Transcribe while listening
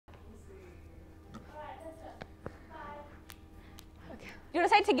gonna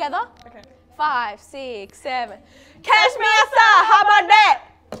say it together? Okay. 5, 6, 7. Catch me outside, how about that?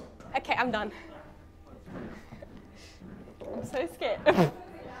 Okay, I'm done. I'm so scared. I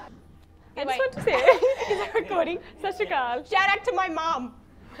Wait. just want to say it. Is it recording? Sat Shri Akal. Shout out to my mom.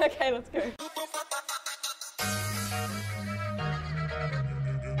 Okay, let's go.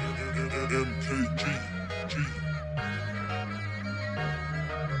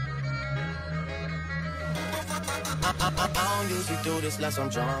 I don't usually do this unless I'm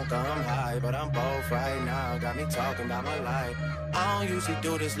drunk or I'm high, but I'm both right now. Got me talking about my life. I don't usually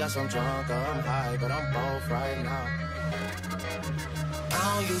do this unless I'm drunk or I'm high, but I'm both right now.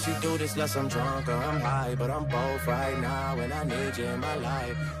 I don't usually do this unless I'm drunk or I'm high, but I'm both right now, and I need you in my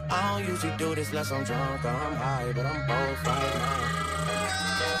life. I don't usually do this unless I'm drunk or I'm high, but I'm both right now.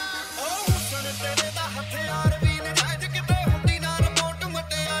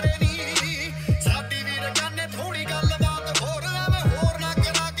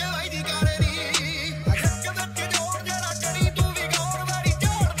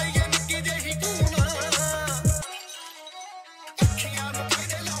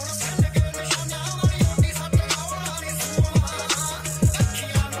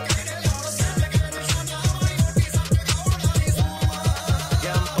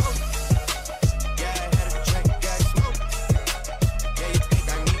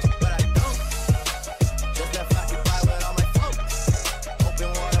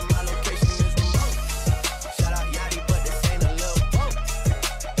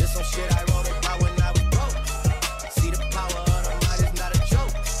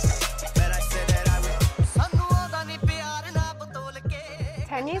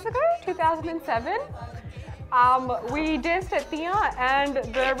 Years ago, 2007, we danced at Thea, and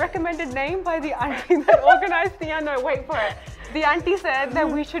the recommended name by the auntie that organized Thea, no wait for it, the auntie said that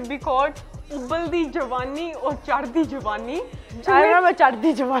we should be called Ubaldi Javani or Chardi Javani. I remember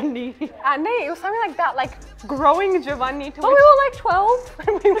Chardi Javani. And it was something like that, like growing Javani. But we were like 12.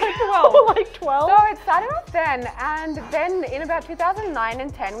 We were 12. We were like 12. So it started off then, and then in about 2009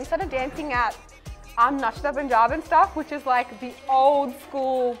 and 10, we started dancing at Nachda Punjab and stuff, which is like the old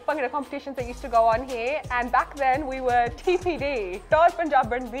school Bhangra competitions that used to go on here. And back then we were TPD, Todd Punjab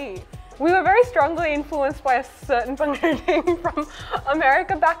Bandi. We were very strongly influenced by a certain Bhangra team from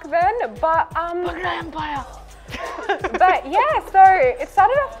America back then, but Bhangra Empire. but yeah, so it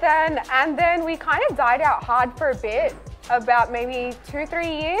started off then, and then we kind of died out hard for a bit, about maybe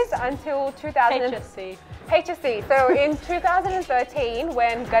 2-3 years until 2000. HSC. So in 2013,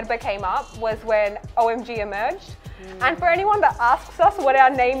 when Garba came up, was when OMG emerged. And for anyone that asks us what our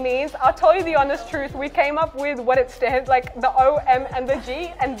name means, I'll tell you the honest truth. We came up with what it stands, like the O, M, and the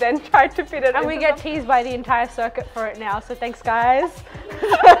G, and then tried to fit it. And we get teased by the entire circuit for it now. So thanks, guys.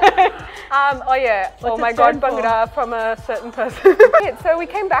 Oh yeah. What's oh my it God, stand for? Bhangra from a certain person. So we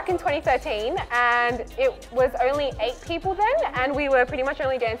came back in 2013, and it was only 8 people then, and we were pretty much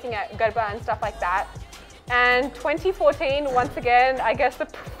only dancing at Garba and stuff like that. And 2014, once again, I guess the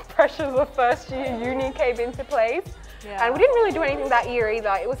pressures of first year uni came into place. Yeah. And we didn't really do anything that year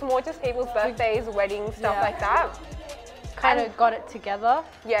either. It was more just people's birthdays, weddings, stuff like that. Kind of got it together.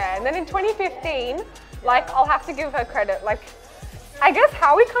 Yeah, and then in 2015, like, I'll have to give her credit. Like, I guess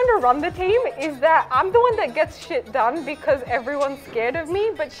how we kind of run the team is that I'm the one that gets shit done because everyone's scared of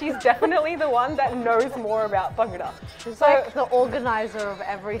me, but she's definitely the one that knows more about Bhangra. She's like the organizer of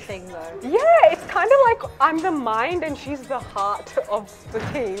everything though. Yeah, it's kind of like I'm the mind and she's the heart of the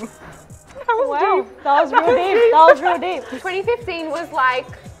team. That was deep. That was real deep. That was real deep. 2015 was like,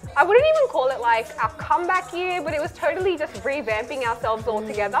 I wouldn't even call it like our comeback year, but it was totally just revamping ourselves all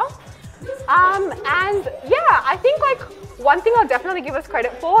together. And yeah, I think like one thing I'll definitely give us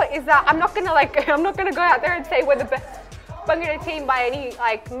credit for is that I'm not gonna go out there and say we're the best Bhangra team by any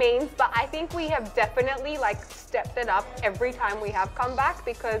like means, but I think we have definitely like stepped it up every time we have come back,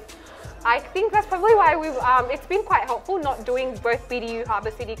 because I think that's probably why we've, it's been quite helpful not doing both BDU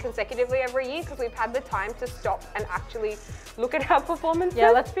Harbour City consecutively every year, because we've had the time to stop and actually look at our performances. Yeah,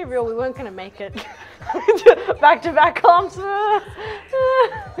 let's be real, we weren't going to make it. Back-to-back comps. So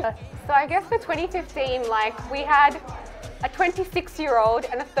I guess for 2015, like we had a 26-year-old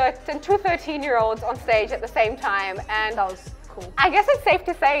and two 13-year-olds on stage at the same time, and that was cool. I guess it's safe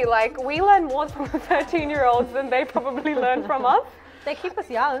to say like we learn more from the 13-year-olds than they probably learn from us. They keep us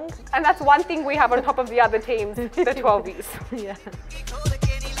young. And that's one thing we have on top of the other teams, the 12s. Yeah.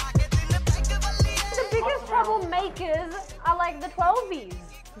 The biggest troublemakers are like the 12s.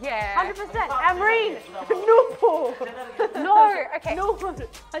 Yeah. 100%. Amreen. No. No. Okay. No.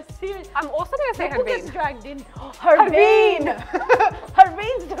 I serious. I'm also going to say Who gets Harveen. dragged in? Harveen.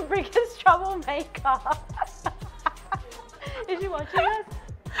 Harveen's the biggest troublemaker. Is she watching us?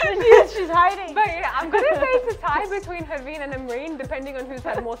 She's hiding. But yeah, I'm gonna say it's a tie between Herveen and Amreen, depending on who's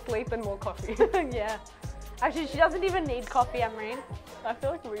had more sleep and more coffee. Yeah. Actually, she doesn't even need coffee, Amreen. I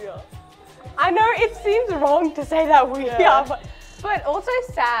feel like we are. I know it seems wrong to say that we are, but also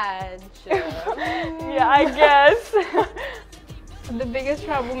sad. Yeah, I guess. The biggest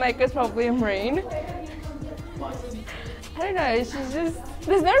troublemaker is probably Amreen. I don't know, she's just,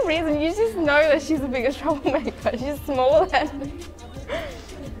 there's no reason, you just know that she's the biggest troublemaker. She's smaller than...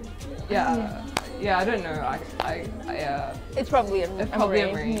 Yeah, I don't know. It's probably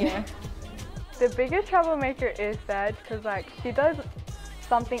Amreen. Yeah. The biggest troublemaker is Saj because like she does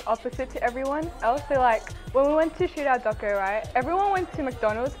something opposite to everyone else. So like when we went to shoot our doco, right? Everyone went to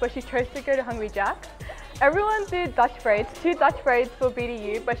McDonald's, but she chose to go to Hungry Jack's. Everyone did Dutch braids, 2 Dutch braids for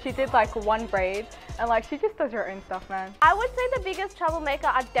BDU, but she did like 1 braid, and like she just does her own stuff, man. I would say the biggest troublemaker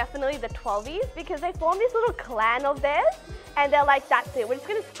are definitely the 12s because they form this little clan of theirs and they're like, that's it, we're just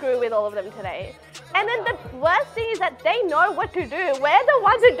gonna screw with all of them today. And then the worst thing is that they know what to do. We're the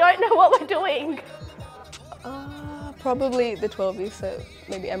ones who don't know what we're doing. Probably the 12s, so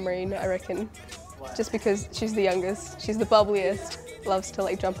maybe Amreen, I reckon. Just because she's the youngest, she's the bubbliest, loves to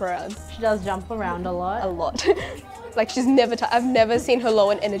like jump around. She does jump around a lot. A lot. Like she's never, I've never seen her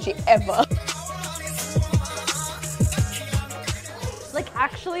low on energy ever. Like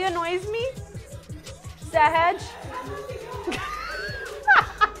actually annoys me. Sahaj.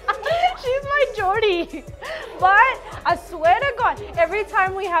 She's my Geordie. But I swear to God, every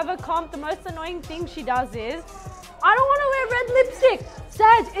time we have a comp, the most annoying thing she does is, I don't want to wear red lipstick.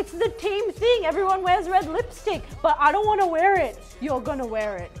 Saj, it's the team thing. Everyone wears red lipstick, but I don't want to wear it. You're gonna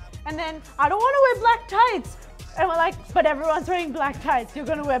wear it. And then I don't want to wear black tights. And we're like, but everyone's wearing black tights. You're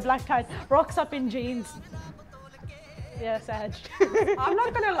gonna wear black tights. Rocks up in jeans. Yeah, Saj. I'm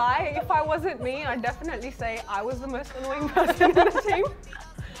not gonna lie, if I wasn't me, I'd definitely say I was the most annoying person in the team.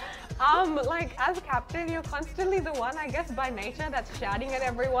 Like as captain, you're constantly the one, I guess by nature, that's shouting at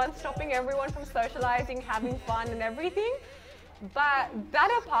everyone, stopping everyone from socializing, having fun and everything. But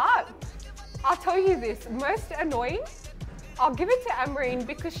that apart, I'll tell you this, most annoying, I'll give it to Amreen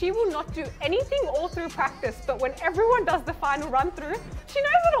because she will not do anything all through practice, but when everyone does the final run through, she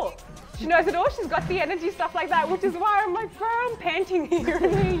knows it all. She knows it all, she's got the energy, stuff like that, which is why I'm like, bro, I'm panting here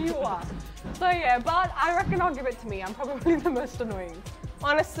and here you are. So yeah, but I reckon I'll give it to me. I'm probably the most annoying.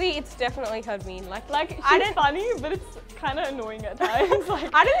 Honestly, it's definitely Herveen. Like She's funny, but it's kind of annoying at times.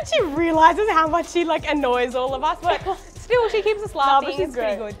 Like, I don't think she realizes how much she like annoys all of us, but still she keeps us laughing. but she's it's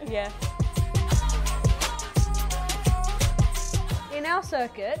pretty great. good. Yeah. In our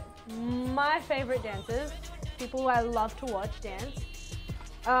circuit, my favorite dancers, people who I love to watch dance,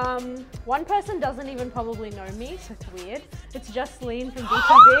 one person doesn't even probably know me, so it's weird. It's Justine from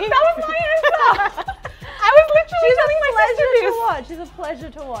BTD. That was my answer! I was literally telling my sister this. She's a pleasure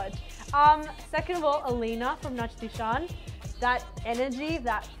to watch. Second of all, Alina from Nach Dishan. That energy,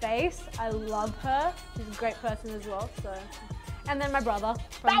 that face, I love her. She's a great person as well. So, and then my brother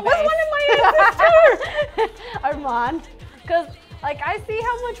from That was one of my answers too! Oman, because like I see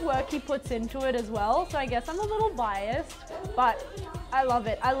how much work he puts into it as well. So I guess I'm a little biased, but I love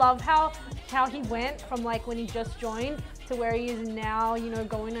it. I love how he went from like when he just joined to where he is now. You know,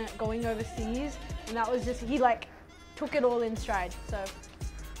 going overseas, and that was just he like took it all in stride. So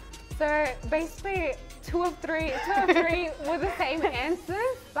basically, two of three were the same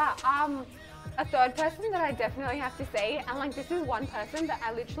answers, but a third person that I definitely have to say, and like this is one person that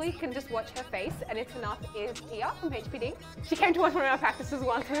I literally can just watch her face and it's enough, is Pia from HPD. She came to one of our practices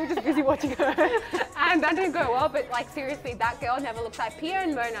once, we were just busy watching her and that didn't go well, but like seriously, that girl never looks like Pia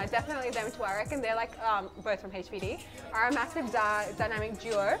and Mona, definitely them two, I reckon they're like both from HPD, are a massive dynamic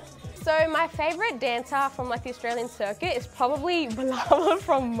duo. So my favourite dancer from like the Australian circuit is probably Bilal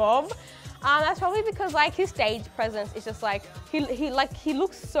from Mob. That's probably because like his stage presence is just like he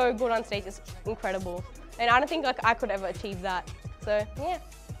looks so good on stage. It's incredible, and I don't think like I could ever achieve that. So yeah.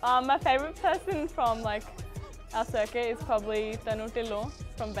 my favorite person from like our circuit is probably Tanu Tillon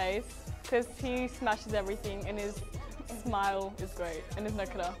from bass because he smashes everything and his smile is great and his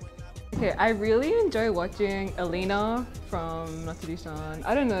nakra. Okay, I really enjoy watching Alina from Nach Dishan.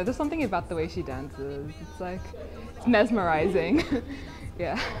 I don't know, there's something about the way she dances. It's like mesmerizing.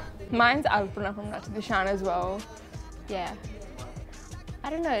 Yeah. Mine's Alpana from Nach Dishan as well. Yeah. I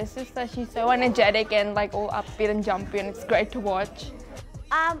don't know, it's just that she's so energetic and like all upbeat and jumpy and it's great to watch.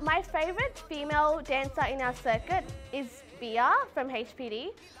 My favourite female dancer in our circuit is Bia from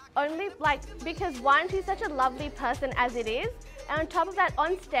HPD. Only like because one, she's such a lovely person as it is, and on top of that,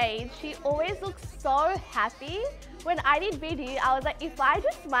 on stage, she always looks so happy when I did BD, I was like, if I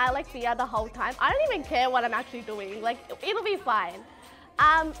just smile like Thea the whole time, I don't even care what I'm actually doing. Like, it'll be fine.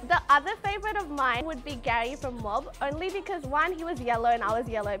 The other favorite of mine would be Gary from Mob, only because one, he was yellow and I was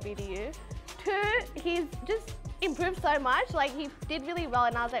yellow at BDU. Two, he's just improved so much. Like, he did really well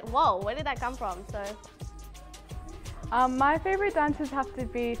and I was like, whoa, where did that come from? So. My favorite dancers have to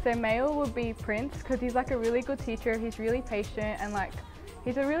be, so male would be Prince, because he's like a really good teacher, he's really patient and like,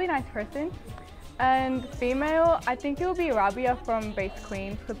 he's a really nice person. And female, I think it will be Rabia from Bass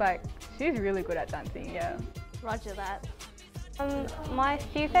Queens, because like, she's really good at dancing, yeah. Roger that. My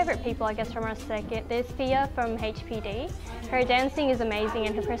few favourite people, I guess, from our circuit, there's Thea from HPD. Her dancing is amazing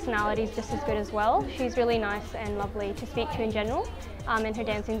and her personality is just as good as well. She's really nice and lovely to speak to in general, and her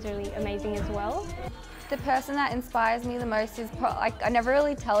dancing is really amazing as well. The person that inspires me the most is, I never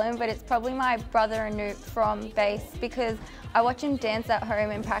really tell him, but it's probably my brother Anoop from bass, because I watch him dance at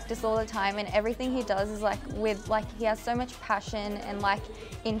home and practice all the time, and everything he does is he has so much passion and like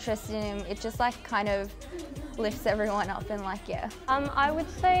interest in him. It just like kind of lifts everyone up and like, yeah. I would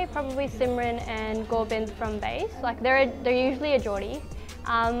say probably Simran and Gobind from bass. Like they're usually a Geordie.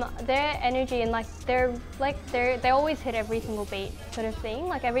 Their energy and they always hit every single beat sort of thing.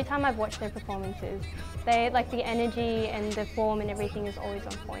 Like every time I've watched their performances, they like the energy and the form and everything is always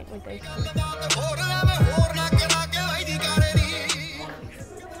on point with those two.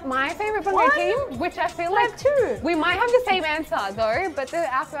 My favourite Bhangra team, which I feel like we might have the same answer though, but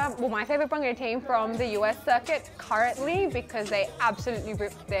my favourite Bhangra team from the US circuit currently, because they absolutely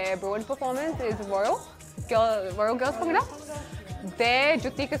ripped their Bruin performance, is Royal Girls coming up. Their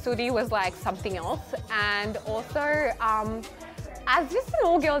Jutti Kasuri was like something else, and also as just an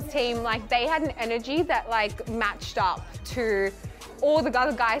all-girls team, like they had an energy that like matched up to all the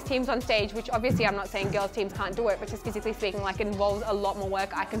other guys' teams on stage, which obviously I'm not saying girls' teams can't do it, but just physically speaking, like it involves a lot more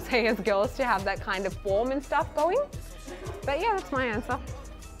work, I can say, as girls to have that kind of form and stuff going. But yeah, that's my answer.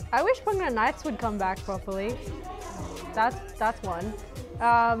 I wish Bhangra Nights would come back properly. That's one.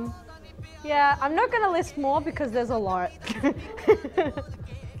 Yeah, I'm not gonna list more because there's a lot.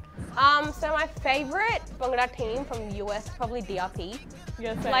 So my favorite Bhangra team from the US is probably DRP.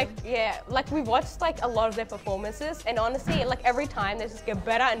 Yes, like we watched like a lot of their performances, and honestly, like every time they just get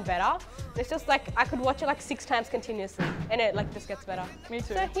better and better. It's just like I could watch it like 6 times continuously, and it like just gets better. Me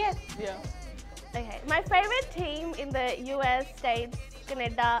too. So yeah. Okay, my favorite team in the US, States,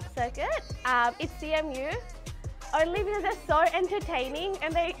 Canada circuit, it's CMU. Only because they're so entertaining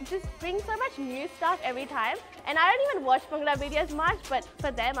and they just bring so much new stuff every time. And I don't even watch Bhangra videos much, but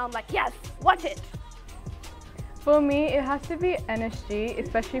for them, I'm like, yes, watch it. For me, it has to be NSG,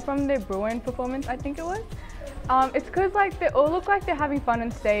 especially from their Bruin performance, I think it was. It's because like they all look like they're having fun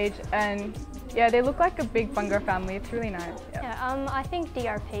on stage, and yeah, they look like a big Bhangra family. It's really nice. Yeah, I think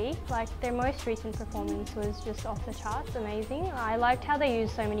DRP, like their most recent performance was just off the charts, amazing. I liked how they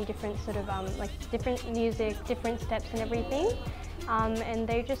used so many different sort of like different music, different steps and everything. And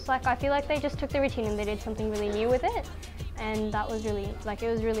they just like, I feel like they just took the routine and they did something really new with it. And that was really, like, it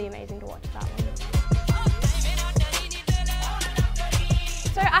was really amazing to watch that one.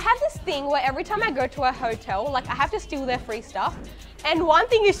 So I have this thing where every time I go to a hotel, like I have to steal their free stuff. And one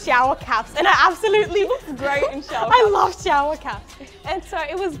thing is shower caps, and I absolutely look great in shower caps. I love shower caps. And so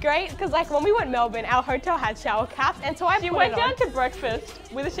it was great because like when we went to Melbourne, our hotel had shower caps, and so I went down to breakfast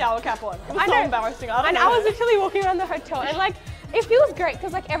with a shower cap on. It was so embarrassing. I was literally walking around the hotel, and like it feels great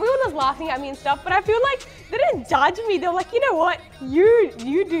because like everyone was laughing at me and stuff, but I feel like they didn't judge me. They were like, you know what, you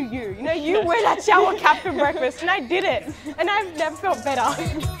do you. You know, you wear that shower cap for breakfast, and I did it, and I've never felt better.